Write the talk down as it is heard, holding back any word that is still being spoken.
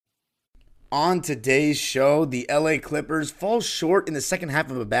On today's show, the LA Clippers fall short in the second half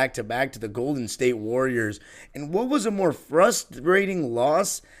of a back-to-back to the Golden State Warriors. And what was a more frustrating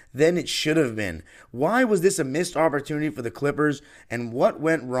loss than it should have been? Why was this a missed opportunity for the Clippers? And what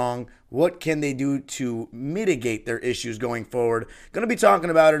went wrong? What can they do to mitigate their issues going forward? Going to be talking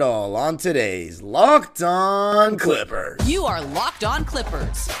about it all on today's Locked On Clippers. You are Locked On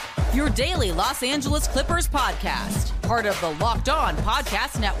Clippers, your daily Los Angeles Clippers podcast. Part of the Locked On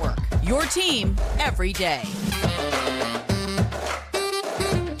Podcast Network, your team every day.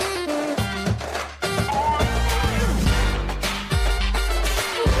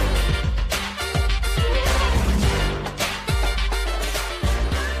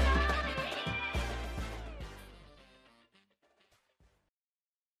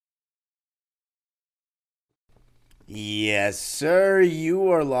 Yes, sir. You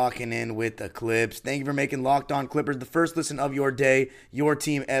are locking in with the Clips. Thank you for making Locked On Clippers the first listen of your day, your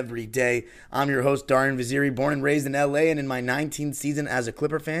team every day. I'm your host, Darian Vaziri, born and raised in LA and in my 19th season as a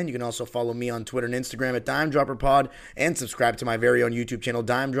Clipper fan. You can also follow me on Twitter and Instagram at DimeDropperPod and subscribe to my very own YouTube channel,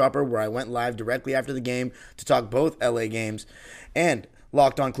 Dime Dropper, where I went live directly after the game to talk both LA games. And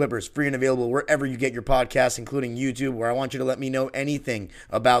Locked On Clippers, free and available wherever you get your podcasts, including YouTube, where I want you to let me know anything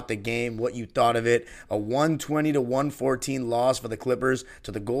about the game, what you thought of it. A 120-114 loss for the Clippers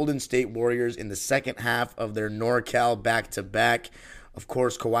to the Golden State Warriors in the second half of their NorCal back-to-back. Of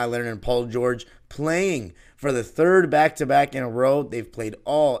course, Kawhi Leonard and Paul George playing for the third back-to-back in a row. They've played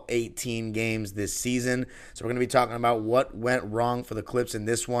all 18 games this season. So we're going to be talking about what went wrong for the Clips in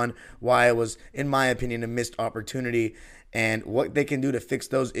this one, why it was, in my opinion, a missed opportunity, and what they can do to fix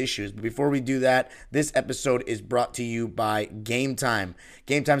those issues. But before we do that, this episode is brought to you by Game Time.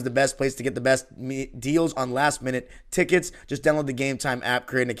 Game Time is the best place to get the best deals on last-minute tickets. Just download the Game Time app,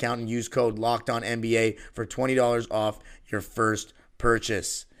 create an account, and use code LOCKEDONNBA for $20 off your first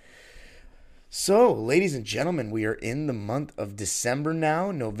purchase. So, ladies and gentlemen, we are in the month of December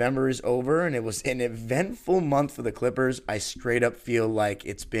now. November is over, and it was an eventful month for the Clippers. I straight up feel like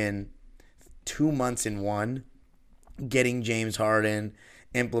it's been 2 months in one. Getting James Harden,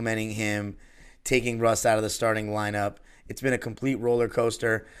 implementing him, taking Russ out of the starting lineup. It's been a complete roller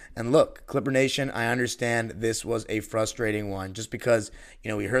coaster. And look, Clipper Nation, I understand this was a frustrating one just because,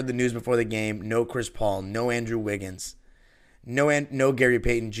 we heard the news before the game. No Chris Paul, no Andrew Wiggins, no Gary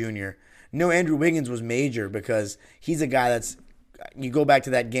Payton Jr. No Andrew Wiggins was major because he's a guy that's, you go back to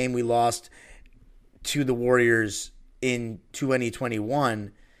that game we lost to the Warriors in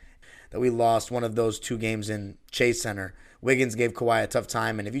 2021, that we lost one of those two games in Chase Center. Wiggins gave Kawhi a tough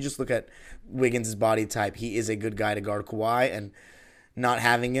time, and if you just look at Wiggins' body type, he is a good guy to guard Kawhi, and not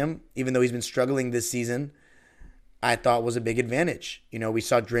having him, even though he's been struggling this season, I thought was a big advantage. We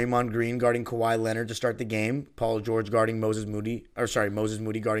saw Draymond Green guarding Kawhi Leonard to start the game, Paul George guarding Moses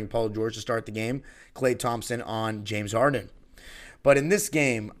Moody guarding Paul George to start the game, Klay Thompson on James Harden. But in this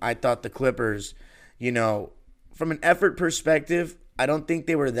game, I thought the Clippers, from an effort perspective, I don't think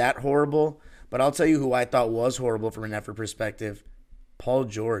they were that horrible, but I'll tell you who I thought was horrible from an effort perspective, Paul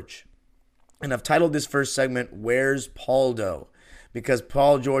George. And I've titled this first segment, Where's Pauldo? Because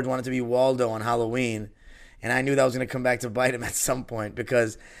Paul George wanted to be Waldo on Halloween, and I knew that was going to come back to bite him at some point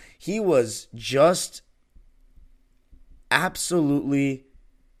because he was just absolutely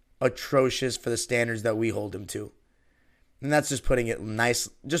atrocious for the standards that we hold him to. And that's just putting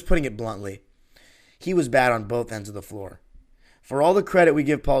it bluntly. He was bad on both ends of the floor. For all the credit we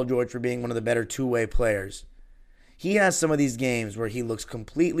give Paul George for being one of the better two-way players, he has some of these games where he looks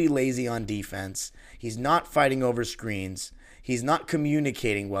completely lazy on defense. He's not fighting over screens. He's not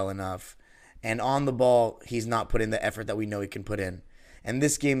communicating well enough. And on the ball, he's not putting the effort that we know he can put in. And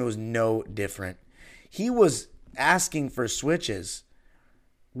this game, it was no different. He was asking for switches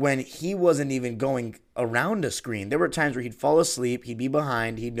when he wasn't even going around a screen. There were times where he'd fall asleep, he'd be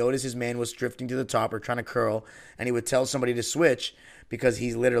behind, he'd notice his man was drifting to the top or trying to curl, and he would tell somebody to switch because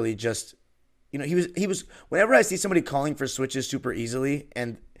he's literally just, he was, whenever I see somebody calling for switches super easily,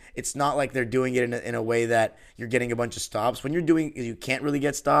 and it's not like they're doing it in a way that you're getting a bunch of stops. When you can't really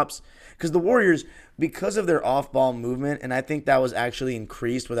get stops, because the Warriors, because of their off-ball movement, and I think that was actually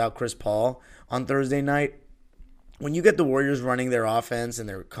increased without Chris Paul on Thursday night, when you get the Warriors running their offense and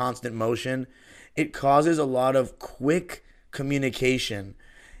their constant motion, it causes a lot of quick communication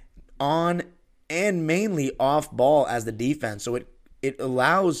on and mainly off ball as the defense. So it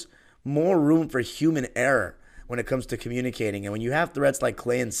allows more room for human error when it comes to communicating. And when you have threats like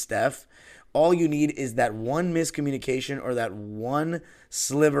Klay and Steph, all you need is that one miscommunication or that one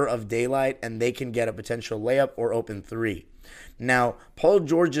sliver of daylight, and they can get a potential layup or open three. Now, Paul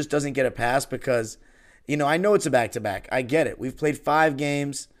George just doesn't get a pass because, I know it's a back-to-back. I get it. We've played 5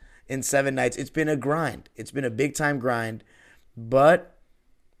 games in 7 nights. It's been a grind. It's been a big-time grind. But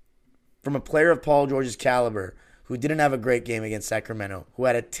from a player of Paul George's caliber, who didn't have a great game against Sacramento, who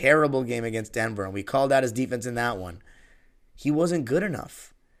had a terrible game against Denver, and we called out his defense in that one, he wasn't good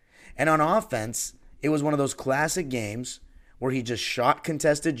enough. And on offense, it was one of those classic games where he just shot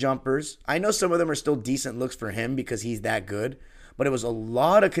contested jumpers. I know some of them are still decent looks for him because he's that good, but it was a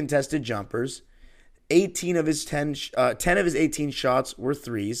lot of contested jumpers. 10 of his 18 shots were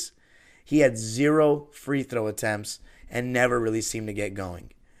threes. He had 0 free throw attempts and never really seemed to get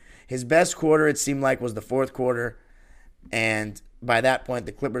going. His best quarter, it seemed like, was the fourth quarter, and by that point,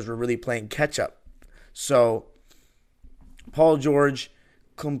 the Clippers were really playing catch-up. So, Paul George,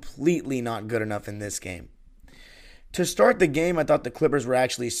 completely not good enough in this game. To start the game, I thought the Clippers were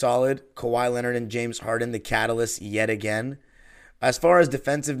actually solid. Kawhi Leonard and James Harden, the catalyst yet again. As far as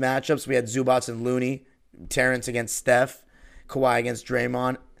defensive matchups, we had Zubac and Looney, Terrence against Steph, Kawhi against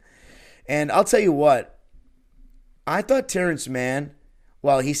Draymond. And I'll tell you what, I thought Terrence Mann,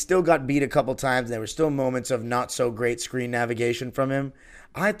 while he still got beat a couple times, and there were still moments of not so great screen navigation from him,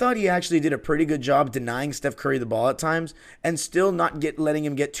 I thought he actually did a pretty good job denying Steph Curry the ball at times and still not letting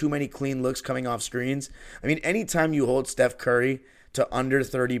him get too many clean looks coming off screens. I mean, anytime you hold Steph Curry to under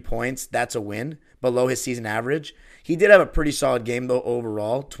 30 points, that's a win, below his season average. He did have a pretty solid game, though,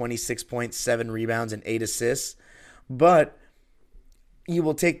 overall, 26 points, 7 rebounds, and 8 assists. But you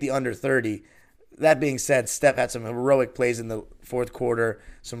will take the under 30. That being said, Steph had some heroic plays in the fourth quarter,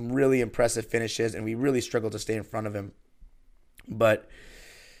 some really impressive finishes, and we really struggled to stay in front of him. But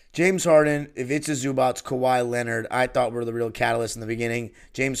James Harden, Ivica Zubac, Kawhi Leonard, I thought were the real catalysts in the beginning.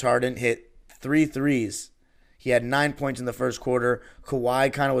 James Harden hit 3 threes. He had 9 points in the first quarter.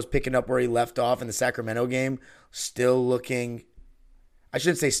 Kawhi kind of was picking up where he left off in the Sacramento game. Still looking, I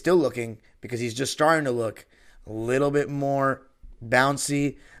shouldn't say still looking, because he's just starting to look a little bit more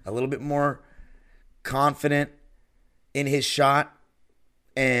bouncy, a little bit more confident in his shot,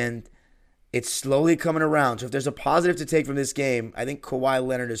 and it's slowly coming around. So if there's a positive to take from this game, I think Kawhi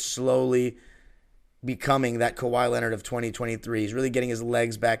Leonard is slowly becoming that Kawhi Leonard of 2023. He's really getting his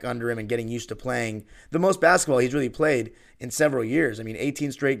legs back under him and getting used to playing the most basketball he's really played in several years. I mean,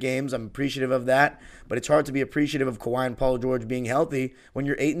 18 straight games, I'm appreciative of that, but it's hard to be appreciative of Kawhi and Paul George being healthy when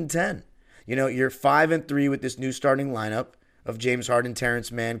you're 8-10. You know, you're 5-3 with this new starting lineup of James Harden,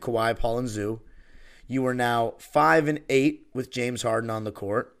 Terrence Mann, Kawhi, Paul, and Zoo. You are now 5-8 with James Harden on the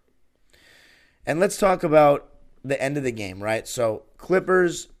court. And let's talk about the end of the game, right? So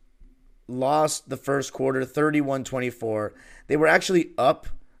Clippers lost the first quarter 31-24. They were actually up.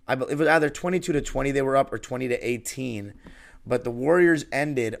 I believe it was either 22-20 they were up or 20-18. But the Warriors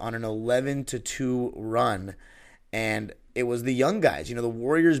ended on an 11-2 run. And it was the young guys. You know, the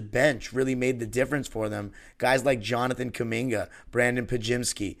Warriors bench really made the difference for them. Guys like Jonathan Kuminga, Brandon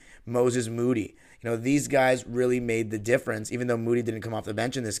Pajimski, Moses Moody. You know, these guys really made the difference, even though Moody didn't come off the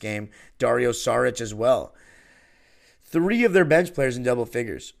bench in this game. Dario Saric as well. 3 of their bench players in double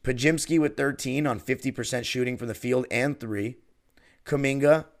figures. Pajimski with 13 on 50% shooting from the field and 3.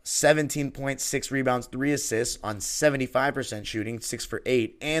 Kuminga, 17 points, 6 rebounds, 3 assists on 75% shooting, 6 for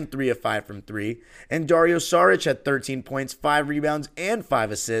 8, and 3 of 5 from 3. And Dario Saric had 13 points, 5 rebounds, and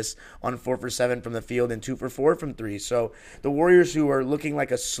 5 assists on 4 for 7 from the field and 2 for 4 from 3. So the Warriors, who are looking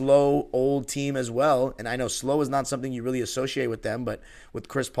like a slow, old team as well, and I know slow is not something you really associate with them, but with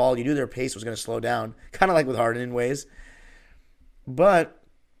Chris Paul, you knew their pace was going to slow down, kind of like with Harden in ways. But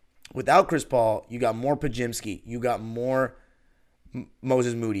without Chris Paul, you got more Pajimski, you got more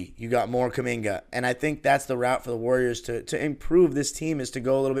Moses Moody, you got more Kuminga, and I think that's the route for the Warriors to improve this team, is to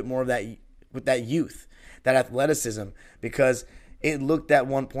go a little bit more of that with that youth, that athleticism, because it looked at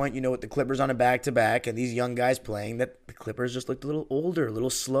one point, you know, with the Clippers on a back-to-back and these young guys playing, that the Clippers just looked a little older, a little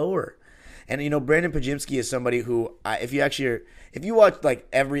slower. And, you know, Brandon Pajimski is somebody who, if you watch like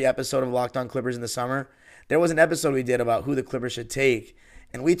every episode of Locked On Clippers in the summer, there was an episode we did about who the Clippers should take,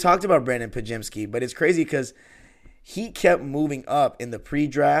 and we talked about Brandon Pajimski, but it's crazy because he kept moving up in the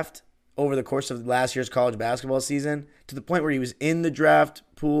pre-draft over the course of last year's college basketball season to the point where he was in the draft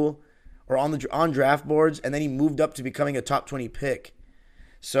pool or on draft boards, and then he moved up to becoming a top 20 pick.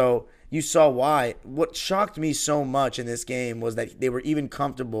 So you saw why. What shocked me so much in this game was that they were even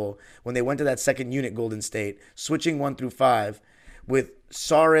comfortable when they went to that second unit, Golden State, switching 1 through 5 with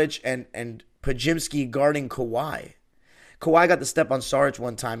Saric and Pajimski guarding Kawhi. Kawhi got the step on Saric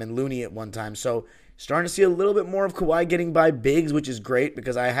one time and Looney at one time. So starting to see a little bit more of Kawhi getting by bigs, which is great,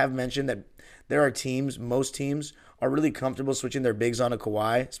 because I have mentioned that there are teams, most teams, are really comfortable switching their bigs onto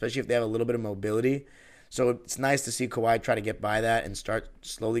Kawhi, especially if they have a little bit of mobility. So it's nice to see Kawhi try to get by that and start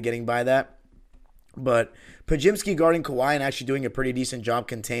slowly getting by that. But Podziemski guarding Kawhi and actually doing a pretty decent job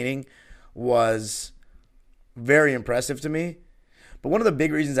containing was very impressive to me. But one of the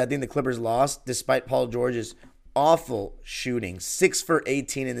big reasons I think the Clippers lost, despite Paul George's awful shooting, 6 for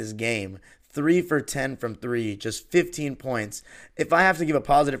 18 in this game, 3 for 10 from 3, just 15 points. If I have to give a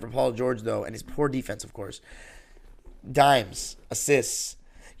positive for Paul George, though, and his poor defense, of course, dimes, assists,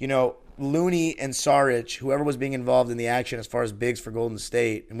 Looney and Saric, whoever was being involved in the action as far as bigs for Golden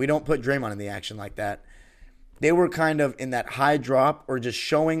State, and we don't put Draymond in the action like that, they were kind of in that high drop or just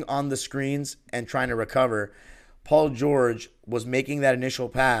showing on the screens and trying to recover. Paul George was making that initial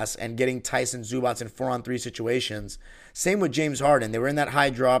pass and getting Tyson Zubac in 4-on-3 situations. Same with James Harden. They were in that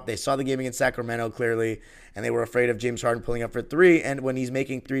high drop. They saw the game against Sacramento clearly, and they were afraid of James Harden pulling up for 3. And when he's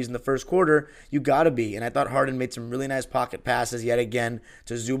making threes in the first quarter, you got to be. And I thought Harden made some really nice pocket passes yet again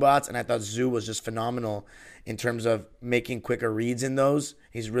to Zubac, and I thought Zoo was just phenomenal in terms of making quicker reads in those.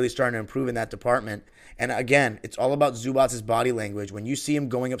 He's really starting to improve in that department. And again, it's all about Zubac's body language. When you see him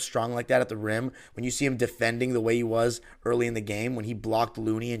going up strong like that at the rim, when you see him defending the way he was early in the game, when he blocked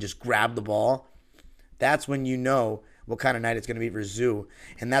Looney and just grabbed the ball, that's when you know what kind of night it's going to be for Zoo.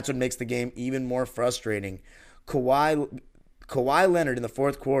 And that's what makes the game even more frustrating. Kawhi Leonard in the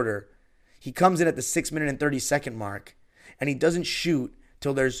fourth quarter, he comes in at the 6-minute and 30-second mark, and he doesn't shoot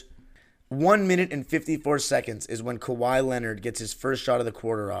till there's 1 minute and 54 seconds is when Kawhi Leonard gets his first shot of the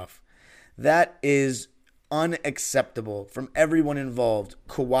quarter off. That is unacceptable from everyone involved.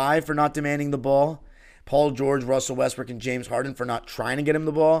 Kawhi for not demanding the ball, Paul George, Russell Westbrook, and James Harden for not trying to get him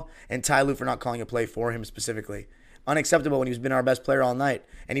the ball, and Ty Lue for not calling a play for him specifically. Unacceptable when he's been our best player all night.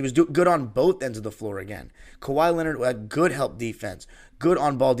 And he was good on both ends of the floor again. Kawhi Leonard had good help defense, good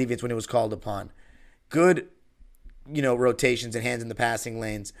on-ball defense when it was called upon, good rotations and hands in the passing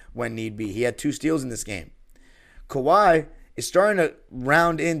lanes when need be. He had 2 steals in this game. Kawhi is starting to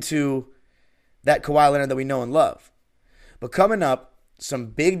round into that Kawhi Leonard that we know and love. But coming up, some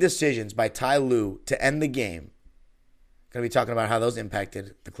big decisions by Ty Lue to end the game. Going to be talking about how those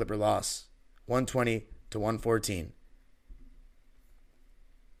impacted the Clipper loss. 120-114.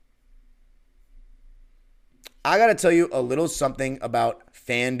 I got to tell you a little something about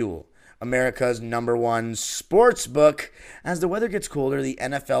FanDuel, America's #1 sports book. As the weather gets colder, the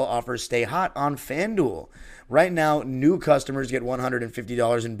NFL offers stay hot on FanDuel. Right now, new customers get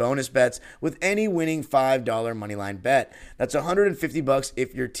 $150 in bonus bets with any winning $5 moneyline bet. That's $150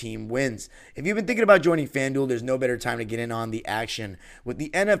 if your team wins. If you've been thinking about joining FanDuel, there's no better time to get in on the action. With the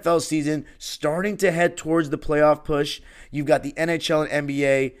NFL season starting to head towards the playoff push, you've got the NHL and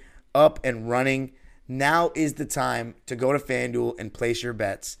NBA up and running. Now is the time to go to FanDuel and place your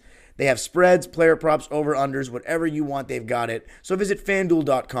bets. They have spreads, player props, over-unders, whatever you want, they've got it. So visit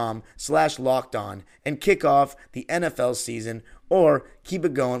FanDuel.com/lockedon and kick off the NFL season or keep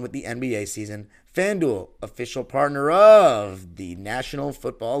it going with the NBA season. FanDuel, official partner of the National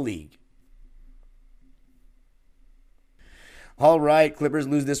Football League. All right, Clippers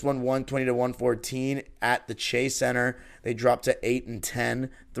lose this one 120-114 at the Chase Center. They drop to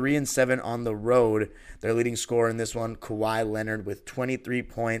 8-10, 3-7 on the road. Their leading scorer in this one, Kawhi Leonard, with 23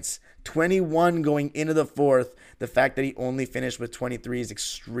 points, 21 going into the fourth. The fact that he only finished with 23 is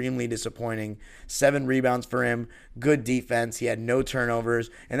extremely disappointing. 7 rebounds for him, good defense. He had no turnovers,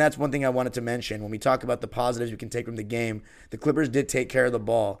 and that's one thing I wanted to mention. When we talk about the positives we can take from the game, the Clippers did take care of the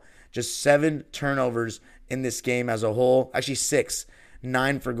ball. Just 7 turnovers in this game as a whole. Actually 6,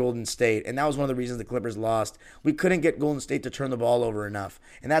 9 for Golden State. And that was one of the reasons the Clippers lost. We couldn't get Golden State to turn the ball over enough.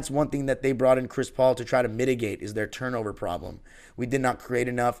 And that's one thing that they brought in Chris Paul to try to mitigate is their turnover problem. We did not create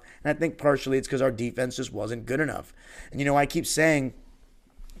enough. And I think partially it's because our defense just wasn't good enough. And, I keep saying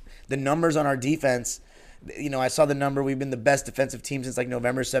the numbers on our defense, I saw the number. We've been the best defensive team since like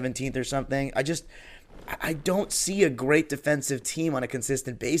November 17th or something. I don't see a great defensive team on a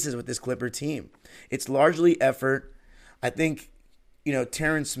consistent basis with this Clipper team. It's largely effort. I think,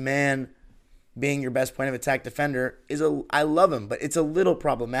 Terrence Mann being your best point of attack defender I love him, but it's a little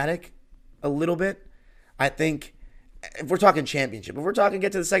problematic, a little bit. I think if we're talking championship, if we're talking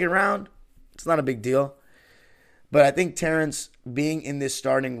get to the second round, it's not a big deal. But I think Terrence being in this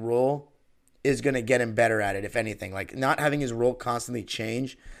starting role is going to get him better at it, if anything. Like, not having his role constantly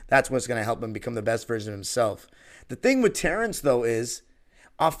change, that's what's going to help him become the best version of himself. The thing with Terrence, though, is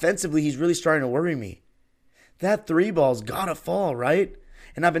offensively, he's really starting to worry me. That 3 ball's got to fall, right?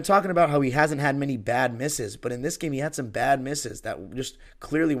 And I've been talking about how he hasn't had many bad misses, but in this game, he had some bad misses that just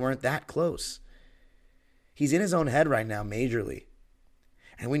clearly weren't that close. He's in his own head right now, majorly.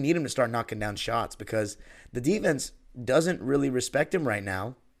 And we need him to start knocking down shots because the defense doesn't really respect him right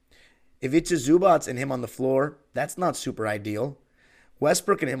now. If it's a Zubac and him on the floor, that's not super ideal.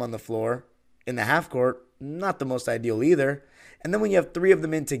 Westbrook and him on the floor, in the half court, not the most ideal either. And then when you have 3 of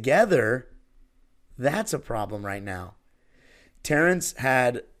them in together, that's a problem right now. Terrence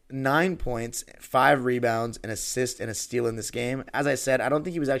had 9 points, 5 rebounds, an assist, and a steal in this game. As I said, I don't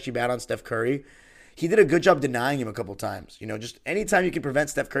think he was actually bad on Steph Curry. He did a good job denying him a couple times. Just anytime you can prevent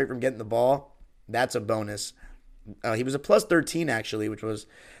Steph Curry from getting the ball, that's a bonus. He was a plus 13, actually, which was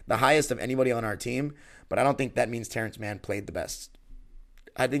the highest of anybody on our team. But I don't think that means Terrence Mann played the best.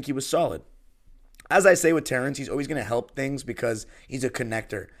 I think he was solid. As I say with Terrence, he's always going to help things because he's a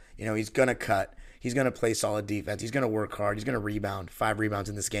connector. He's going to cut. He's going to play solid defense. He's going to work hard. He's going to rebound. 5 rebounds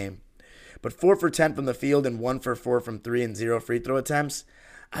in this game. But 4 for 10 from the field and 1 for 4 from 3 and 0 free throw attempts,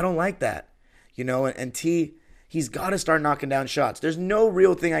 I don't like that. And he's got to start knocking down shots. There's no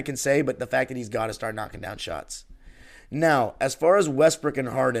real thing I can say but the fact that he's got to start knocking down shots. Now, as far as Westbrook and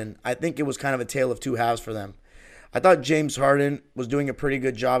Harden, I think it was kind of a tale of 2 halves for them. I thought James Harden was doing a pretty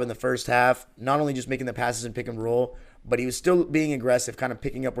good job in the first half, not only just making the passes and pick and roll, but he was still being aggressive, kind of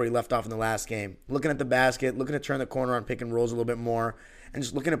picking up where he left off in the last game. Looking at the basket, looking to turn the corner on pick and rolls a little bit more, and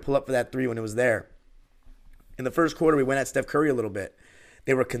just looking to pull up for that 3 when it was there. In the first quarter, we went at Steph Curry a little bit.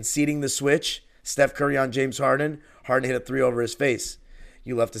 They were conceding the switch. Steph Curry on James Harden. Harden hit a 3 over his face.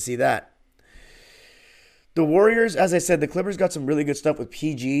 You love to see that. The Warriors, as I said, the Clippers got some really good stuff with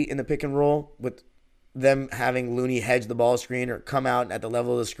PG in the pick and roll, with them having Looney hedge the ball screen or come out at the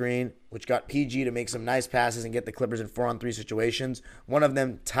level of the screen, which got PG to make some nice passes and get the Clippers in 4-on-3 situations. One of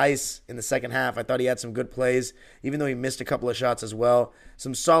them, Tice, in the second half, I thought he had some good plays, even though he missed a couple of shots as well.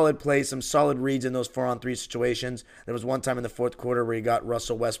 Some solid plays, some solid reads in those 4-on-3 situations. There was one time in the fourth quarter where he got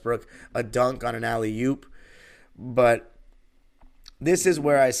Russell Westbrook a dunk on an alley-oop. But this is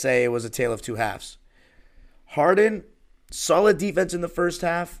where I say it was a tale of 2 halves. Harden, solid defense in the first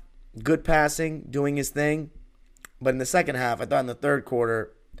half, good passing, doing his thing. But in the second half, I thought in the third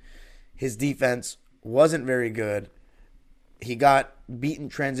quarter, his defense wasn't very good. He got beaten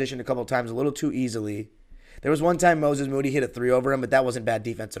transition a couple of times a little too easily. There was one time Moses Moody hit a 3 over him, but that wasn't bad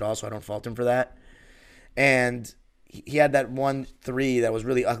defense at all, so I don't fault him for that. And he had that 1 3 that was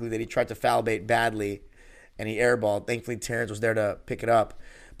really ugly that he tried to foul bait badly, and he airballed. Thankfully, Terrence was there to pick it up.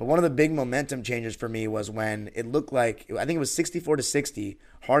 But one of the big momentum changes for me was when it looked like, I think it was 64-60,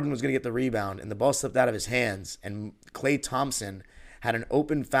 Harden was going to get the rebound, and the ball slipped out of his hands, and Klay Thompson had an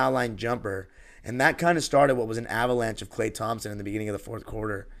open foul line jumper, and that kind of started what was an avalanche of Klay Thompson in the beginning of the fourth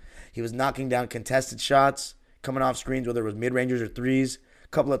quarter. He was knocking down contested shots, coming off screens, whether it was mid-rangers or threes. A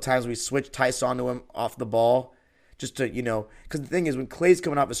couple of times we switched Tice onto him off the ball, just to, because the thing is, when Klay's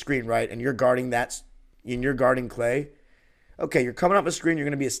coming off a screen, right, and you're guarding Klay, okay, you're coming off a screen, you're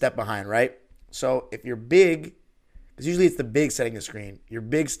going to be a step behind, right? So if you're big, because usually it's the big setting the screen, your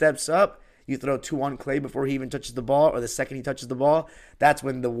big steps up, you throw 2 on Klay before he even touches the ball, or the second he touches the ball, that's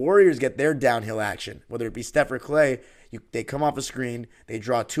when the Warriors get their downhill action. Whether it be Steph or Klay, they come off a screen, they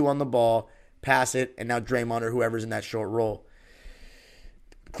draw 2 on the ball, pass it, and now Draymond or whoever's in that short roll.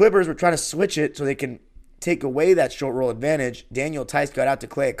 Clippers were trying to switch it so they can take away that short roll advantage. Daniel Tice got out to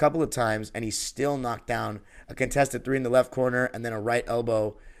Klay a couple of times, and he still knocked down a contested 3 in the left corner and then a right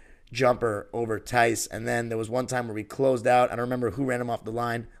elbow jumper over Tice. And then there was one time where we closed out. I don't remember who ran him off the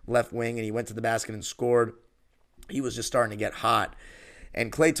line, left wing, and he went to the basket and scored. He was just starting to get hot.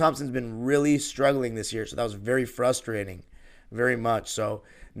 And Klay Thompson's been really struggling this year, so that was very frustrating, very much. So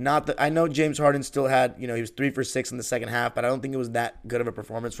I know James Harden still had, he was 3 for 6 in the second half, but I don't think it was that good of a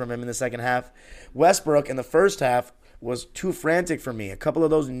performance from him in the second half. Westbrook in the first half was too frantic for me. A couple of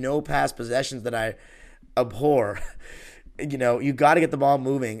those no-pass possessions that I abhor. You got to get the ball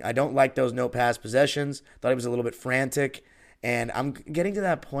moving. I don't like those no-pass possessions. Thought he was a little bit frantic. And I'm getting to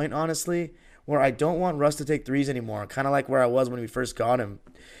that point, honestly, where I don't want Russ to take threes anymore. Kind of like where I was when we first got him.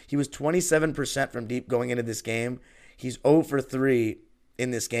 He was 27% from deep going into this game. He's 0 for 3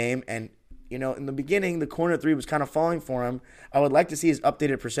 in this game. And, in the beginning, the corner 3 was kind of falling for him. I would like to see his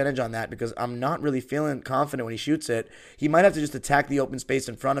updated percentage on that because I'm not really feeling confident when he shoots it. He might have to just attack the open space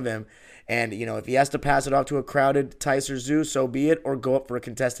in front of him. And, if he has to pass it off to a crowded Tice or Zoo, so be it, or go up for a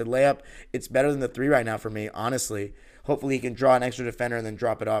contested layup. It's better than the 3 right now for me, honestly. Hopefully he can draw an extra defender and then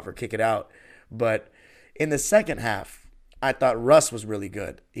drop it off or kick it out. But in the second half, I thought Russ was really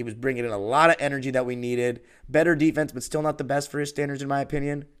good. He was bringing in a lot of energy that we needed. Better defense, but still not the best for his standards, in my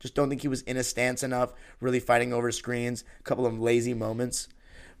opinion. Just don't think he was in a stance enough, really fighting over screens. A couple of lazy moments.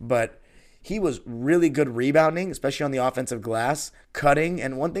 But he was really good rebounding, especially on the offensive glass, cutting.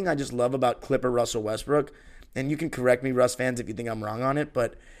 And one thing I just love about Clipper Russell Westbrook, and you can correct me, Russ fans, if you think I'm wrong on it,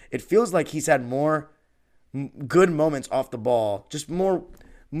 but it feels like he's had more good moments off the ball, just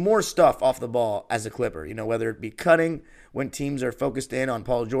more stuff off the ball as a Clipper, whether it be cutting when teams are focused in on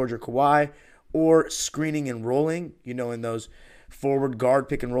Paul George or Kawhi, or screening and rolling, in those forward guard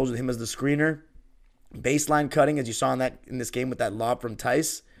pick and rolls with him as the screener. Baseline cutting, as you saw in this game with that lob from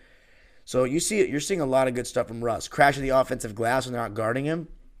Tice. So you're seeing a lot of good stuff from Russ. Crashing the offensive glass when they're not guarding him.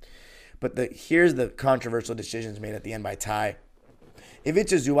 But here's the controversial decisions made at the end by Ty.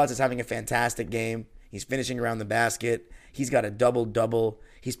 Ivica Zubac is having a fantastic game. He's finishing around the basket. He's got a double-double.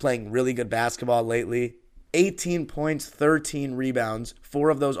 He's playing really good basketball lately. 18 points, 13 rebounds, 4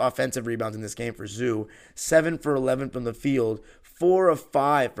 of those offensive rebounds in this game for Zoo, 7 for 11 from the field, 4 of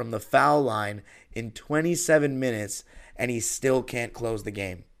 5 from the foul line in 27 minutes, and he still can't close the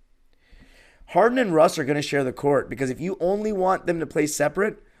game. Harden and Russ are going to share the court because if you only want them to play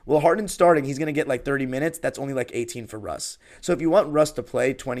separate, well, Harden's starting, he's going to get like 30 minutes. That's only like 18 for Russ. So if you want Russ to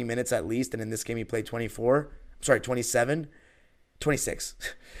play 20 minutes at least, and in this game he played 26,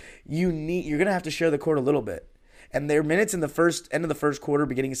 you're going to have to share the court a little bit. And their minutes in the end of the first quarter,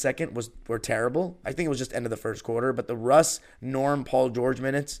 beginning of second, were terrible. I think it was just end of the first quarter. But the Russ, Norm, Paul George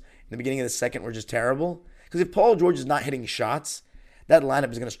minutes in the beginning of the second were just terrible. Because if Paul George is not hitting shots, that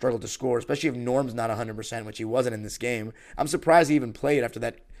lineup is going to struggle to score, especially if Norm's not 100%, which he wasn't in this game. I'm surprised he even played after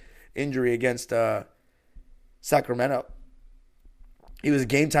that injury against Sacramento. It was a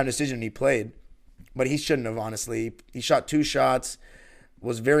game-time decision and he played. But he shouldn't have, honestly. He shot 2 shots,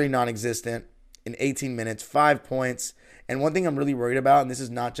 was very non-existent in 18 minutes, 5 points. And one thing I'm really worried about, and this is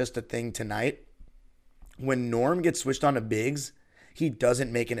not just a thing tonight, when Norm gets switched on to bigs, he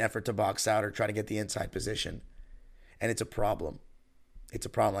doesn't make an effort to box out or try to get the inside position. And it's a problem. It's a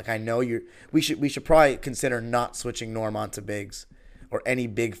problem. Like, I know we should probably consider not switching Norm onto bigs or any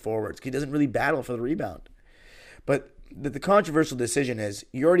big forwards. He doesn't really battle for the rebound. But the controversial decision is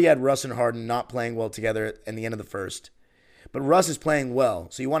you already had Russ and Harden not playing well together in the end of the first. But Russ is playing well,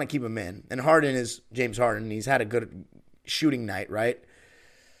 so you want to keep him in. And Harden is James Harden. He's had a good shooting night, right?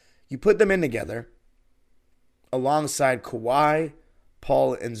 You put them in together alongside Kawhi,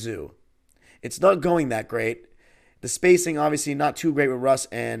 Paul, and Zoo. It's not going that great. The spacing, obviously, not too great with Russ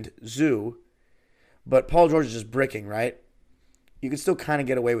and Zoo. But Paul George is just bricking, right? You can still kind of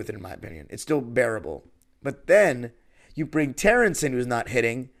get away with it, in my opinion. It's still bearable. But then you bring Terrence in, who's not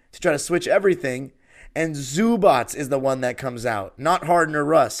hitting, to try to switch everything. And Zubac is the one that comes out, not Harden or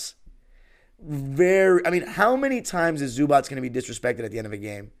Russ. How many times is Zubac going to be disrespected at the end of a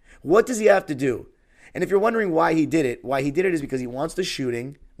game? What does he have to do? And if you're wondering why he did it is because he wants the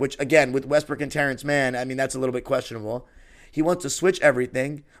shooting, which, again, with Westbrook and Terrence Mann, that's a little bit questionable. He wants to switch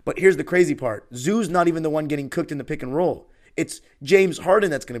everything, but here's the crazy part. Zoo's not even the one getting cooked in the pick and roll. It's James Harden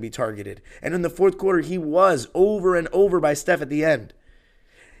that's going to be targeted. And in the fourth quarter, he was over and over by Steph at the end.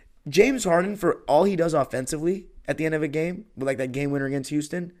 James Harden, for all he does offensively at the end of a game, like that game winner against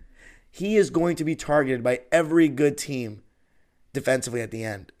Houston, he is going to be targeted by every good team defensively at the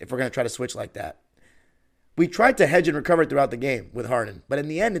end if we're going to try to switch like that. We tried to hedge and recover throughout the game with Harden, but in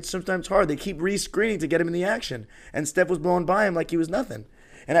the end, it's sometimes hard. They keep re-screening to get him in the action, and Steph was blowing by him like he was nothing.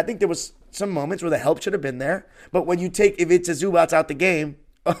 And I think there was some moments where the help should have been there, but when you take Ivica Zubac out the game,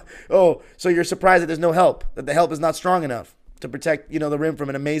 so you're surprised that there's no help, that the help is not strong enough to protect, the rim from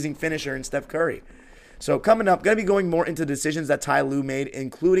an amazing finisher in Steph Curry. So coming up, going to be going more into decisions that Ty Lue made,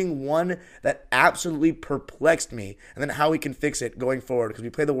 including one that absolutely perplexed me, and then how we can fix it going forward, because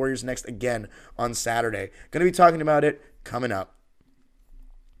we play the Warriors next again on Saturday. Going to be talking about it coming up.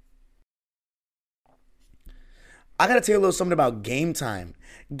 I got to tell you a little something about Game Time.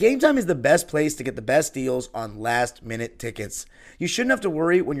 Game Time is the best place to get the best deals on last-minute tickets. You shouldn't have to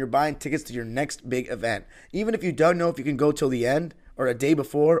worry when you're buying tickets to your next big event. Even if you don't know if you can go till the end, or a day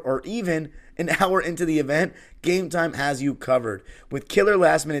before, or even an hour into the event, Game Time has you covered. With killer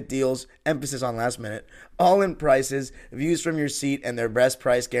last-minute deals, emphasis on last minute, all-in prices, views from your seat, and their best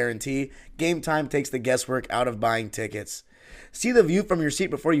price guarantee, Game Time takes the guesswork out of buying tickets. See the view from your seat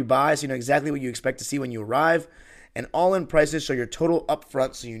before you buy so you know exactly what you expect to see when you arrive. And all-in prices show your total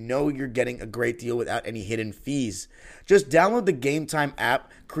upfront so you know you're getting a great deal without any hidden fees. Just download the Game Time app,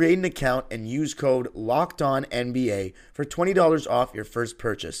 create an account, and use code LOCKEDONNBA for $20 off your first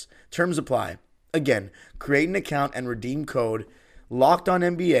purchase. Terms apply. Again, create an account and redeem code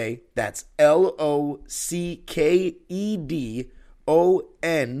LOCKEDONNBA. That's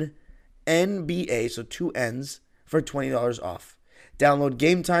LOCKEDONNBA, so 2 N's, for $20 off. Download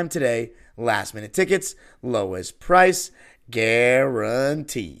Game Time today. Last minute tickets, lowest price,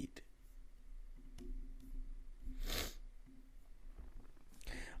 guaranteed.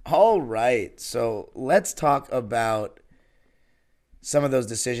 All right, so let's talk about some of those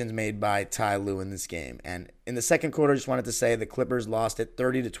decisions made by Ty Lue in this game. And in the second quarter, I just wanted to say the Clippers lost it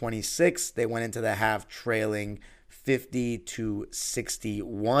 30-26. They went into the half trailing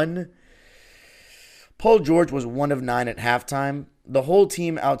 50-61. Paul George was 1 of 9 at halftime. The whole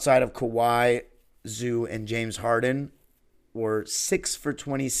team outside of Kawhi, Zoo, and James Harden were 6 for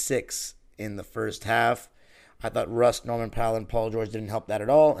 26 in the first half. I thought Russ, Norman Powell, and Paul George didn't help that at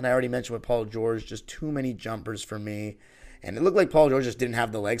all. And I already mentioned with Paul George, just too many jumpers for me. And it looked like Paul George just didn't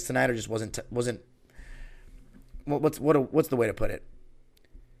have the legs tonight, or just wasn't. What's the way to put it?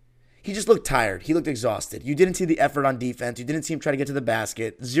 He just looked tired. He looked exhausted. You didn't see the effort on defense. You didn't see him try to get to the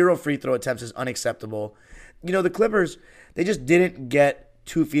basket. 0 free throw attempts is unacceptable. The Clippers, they just didn't get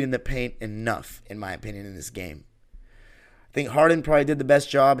 2 feet in the paint enough, in my opinion, in this game. I think Harden probably did the best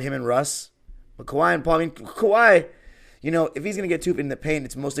job, him and Russ. But Kawhi and Paul, Kawhi, if he's going to get 2 feet in the paint,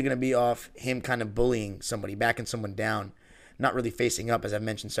 it's mostly going to be off him kind of bullying somebody, backing someone down, not really facing up, as I've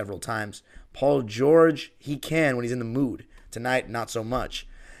mentioned several times. Paul George, he can when he's in the mood. Tonight, not so much.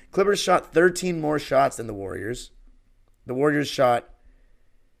 Clippers shot 13 more shots than the Warriors. The Warriors shot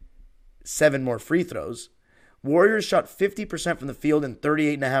 7 more free throws. Warriors shot 50% from the field and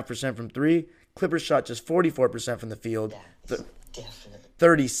 38.5% from 3. Clippers shot just 44% from the field,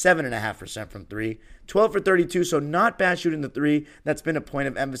 37.5% from 3. 12 for 32, so not bad shooting the 3. That's been a point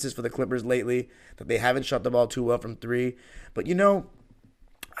of emphasis for the Clippers lately, that they haven't shot the ball too well from 3. But, I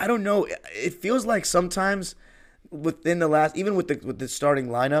don't know. It feels like sometimes within the last, even with the starting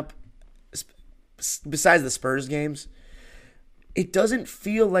lineup, besides the Spurs games, it doesn't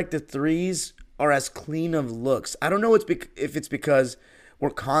feel like the threes are as clean of looks. I don't know if it's because we're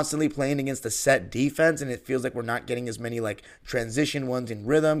constantly playing against a set defense and it feels like we're not getting as many like transition ones in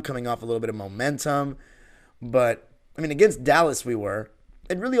rhythm, coming off a little bit of momentum. But, against Dallas we were.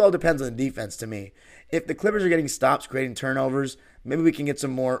 It really all depends on the defense to me. If the Clippers are getting stops, creating turnovers, maybe we can get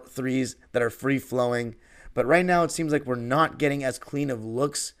some more threes that are free-flowing. But right now it seems like we're not getting as clean of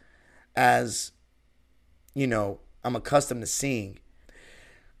looks as, I'm accustomed to seeing.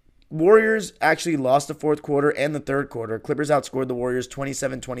 Warriors actually lost the fourth quarter and the third quarter. Clippers outscored the Warriors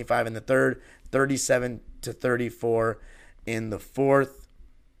 27-25 in the third, 37-34 in the fourth.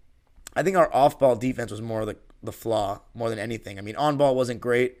 I think our off-ball defense was more the flaw more than anything. On-ball wasn't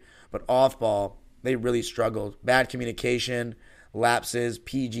great, but off-ball, they really struggled. Bad communication, lapses,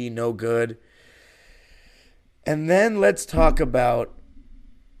 PG, no good. And then let's talk about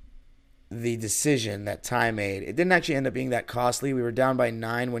the decision that Ty made. It didn't actually end up being that costly. We were down by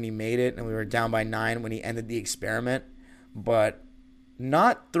 9 when he made it, and we were down by 9 when he ended the experiment. But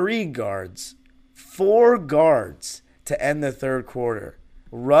not 3 guards, 4 guards to end the third quarter.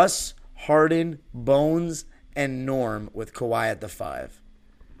 Russ, Harden, Bones, and Norm with Kawhi at the 5.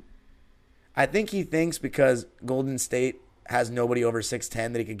 I think he thinks because Golden State has nobody over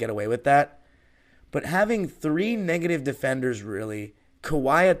 6'10" that he could get away with that. But having 3 negative defenders, really,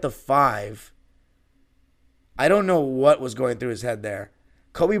 Kawhi at the 5, I don't know what was going through his head there.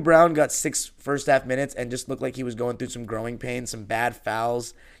 Kobe Brown got 6 first-half minutes and just looked like he was going through some growing pains, some bad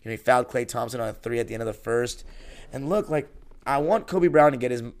fouls. He fouled Klay Thompson on a 3 at the end of the first. And look, I want Kobe Brown to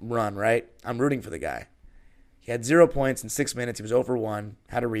get his run, right? I'm rooting for the guy. He had 0 points in 6 minutes. He was 0 for 1,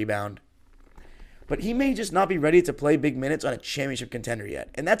 had a rebound. But he may just not be ready to play big minutes on a championship contender yet.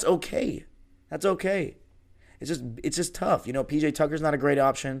 And that's okay. That's okay. It's just tough. PJ Tucker's not a great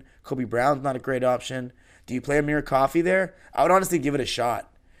option. Kobe Brown's not a great option. Do you play Amir Coffey there? I would honestly give it a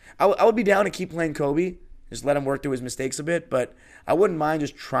shot. I would be down to keep playing Kobe. Just let him work through his mistakes a bit. But I wouldn't mind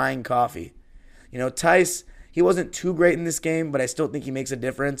just trying Coffey. Tice, he wasn't too great in this game, but I still think he makes a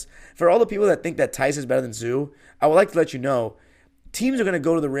difference. For all the people that think that Tice is better than Zoo, I would like to let you know, teams are going to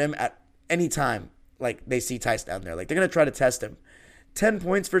go to the rim at any time they see Tice down there. They're going to try to test him. 10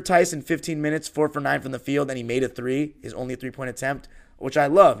 points for Tice in 15 minutes, 4 for 9 from the field, and he made a 3, his only 3-point attempt, which I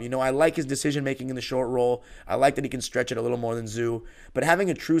love. I like his decision-making in the short roll. I like that he can stretch it a little more than Zoo. But having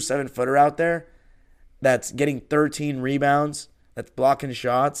a true 7-footer out there that's getting 13 rebounds, that's blocking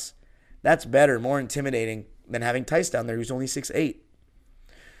shots, that's better, more intimidating than having Tice down there who's only 6'8".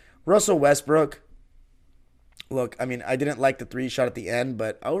 Russell Westbrook, look, I didn't like the 3 shot at the end,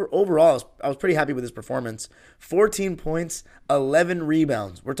 but overall, I was pretty happy with his performance. 14 points, 11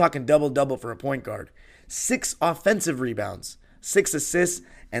 rebounds. We're talking double-double for a point guard. 6 offensive rebounds, 6 assists,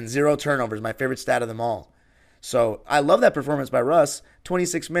 and 0 turnovers, my favorite stat of them all. So I love that performance by Russ.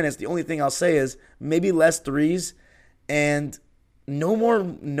 26 minutes. The only thing I'll say is maybe less threes and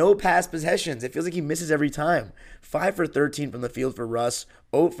no pass possessions. It feels like he misses every time. 5 for 13 from the field for Russ.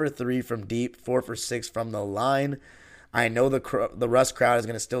 0 for 3 from deep. 4 for 6 from the line. I know the Russ crowd is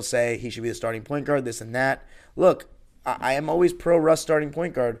going to still say he should be the starting point guard, this and that. Look, I am always pro Russ starting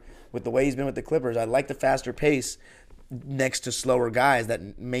point guard with the way he's been with the Clippers. I like the faster pace next to slower guys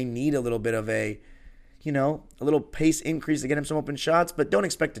that may need a little bit of a, a little pace increase to get him some open shots, but don't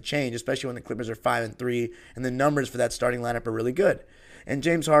expect to change, especially when the Clippers are 5-3 and the numbers for that starting lineup are really good. And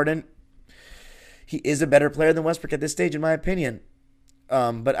James Harden, he is a better player than Westbrook at this stage, in my opinion.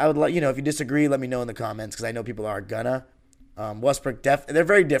 But I would like, if you disagree, let me know in the comments, because I know people are gonna. Westbrook, they're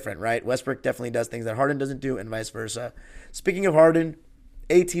very different, right? Westbrook definitely does things that Harden doesn't do, and vice versa. Speaking of Harden,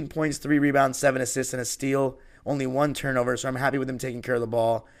 18 points, 3 rebounds, 7 assists, and a steal. Only 1 turnover, so I'm happy with him taking care of the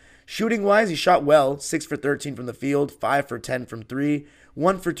ball. Shooting-wise, he shot well, 6 for 13 from the field, 5 for 10 from 3,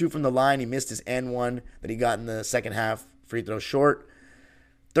 1 for 2 from the line. He missed his and one that he got in the second half, free throw short.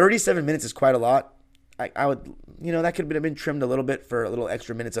 37 minutes is quite a lot. I would, that could have been trimmed a little bit for a little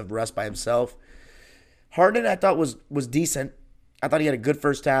extra minutes of rest by himself. Harden, I thought, was decent. I thought he had a good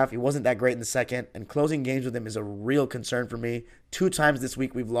first half. He wasn't that great in the second, and closing games with him is a real concern for me. 2 times this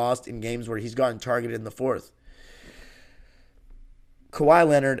week we've lost in games where he's gotten targeted in the fourth. Kawhi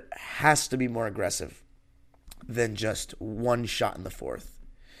Leonard has to be more aggressive than just 1 shot in the fourth.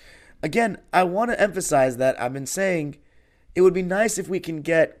 Again, I want to emphasize that I've been saying it would be nice if we can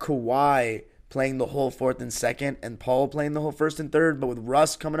get Kawhi playing the whole fourth and second and Paul playing the whole first and third, but with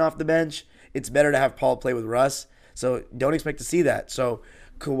Russ coming off the bench, it's better to have Paul play with Russ. So don't expect to see that. So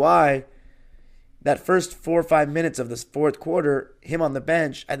Kawhi, that first 4 or 5 minutes of this fourth quarter, him on the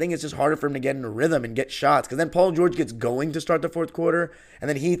bench, I think it's just harder for him to get in a rhythm and get shots, because then Paul George gets going to start the fourth quarter, and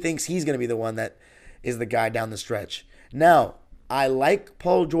then he thinks he's going to be the one that is the guy down the stretch. Now, I like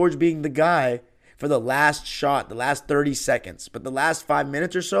Paul George being the guy for the last shot, the last 30 seconds, but the last 5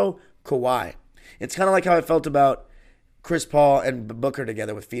 minutes or so, Kawhi. It's kind of like how I felt about Chris Paul and Booker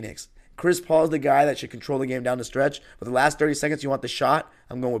together with Phoenix. Chris Paul is the guy that should control the game down the stretch. But the last 30 seconds, you want the shot,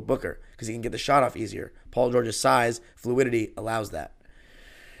 I'm going with Booker because he can get the shot off easier. Paul George's size, fluidity allows that.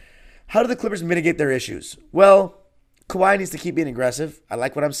 How do the Clippers mitigate their issues? Well, Kawhi needs to keep being aggressive. I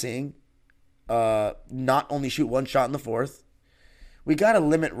like what I'm seeing. Not only shoot 1 shot in the fourth. We got to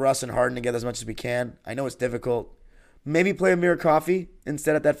limit Russ and Harden together as much as we can. I know it's difficult. Maybe play Amir Coffey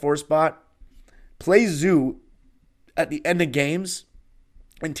instead at that 4 spot. Play Zoo at the end of games.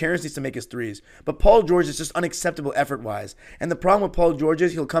 And Terrence needs to make his threes. But Paul George is just unacceptable effort-wise. And the problem with Paul George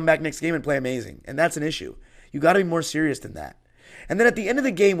is he'll come back next game and play amazing. And that's an issue. You got to be more serious than that. And then at the end of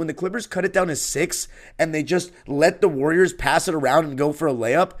the game, when the Clippers cut it down to 6 and they just let the Warriors pass it around and go for a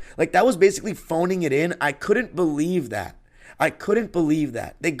layup, like that was basically phoning it in. I couldn't believe that.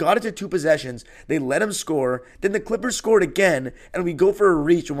 They got it to 2 possessions. They let him score. Then the Clippers scored again, and we go for a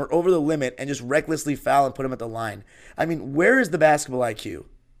reach when we're over the limit and just recklessly foul and put him at the line. I mean, where is the basketball IQ?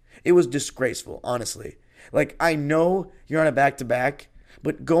 It was disgraceful, honestly. Like, I know you're on a back-to-back,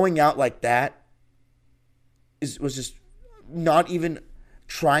 but going out like that was just not even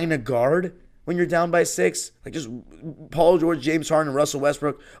trying to guard when you're down by 6. Like, just Paul George, James Harden, and Russell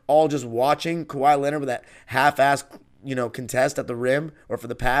Westbrook all just watching Kawhi Leonard with that half-ass contest at the rim or for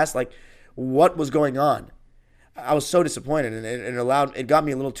the pass. Like, what was going on? I was so disappointed, and it got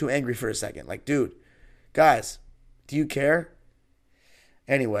me a little too angry for a second. Like, dude, guys, do you care?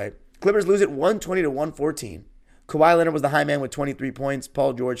 Anyway, Clippers lose it 120-114. Kawhi Leonard was the high man with 23 points.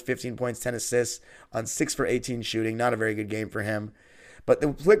 Paul George, 15 points, 10 assists on 6 for 18 shooting. Not a very good game for him. But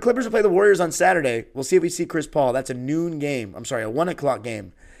the Clippers will play the Warriors on Saturday. We'll see if we see Chris Paul. That's a noon game. A 1 o'clock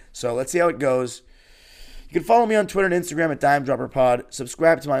game. So let's see how it goes. You can follow me on Twitter and Instagram at DimeDropperPod.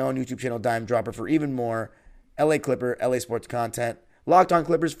 Subscribe to my own YouTube channel, Dime Dropper, for even more LA Clipper, LA sports content. Locked On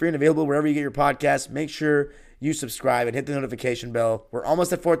Clippers, free and available wherever you get your podcasts. Make sure you subscribe and hit the notification bell. We're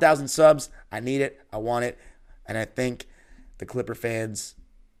almost at 4,000 subs. I need it. I want it. And I think the Clipper fans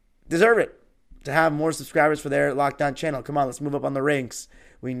deserve it to have more subscribers for their Locked On channel. Come on, let's move up on the ranks.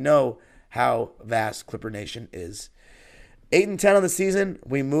 We know how vast Clipper Nation is. 8-10 on the season.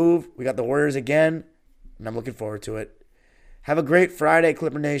 We move. We got the Warriors again, and I'm looking forward to it. Have a great Friday,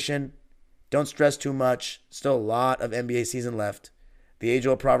 Clipper Nation. Don't stress too much. Still a lot of NBA season left. The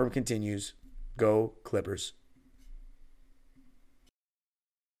age-old proverb continues. Go Clippers.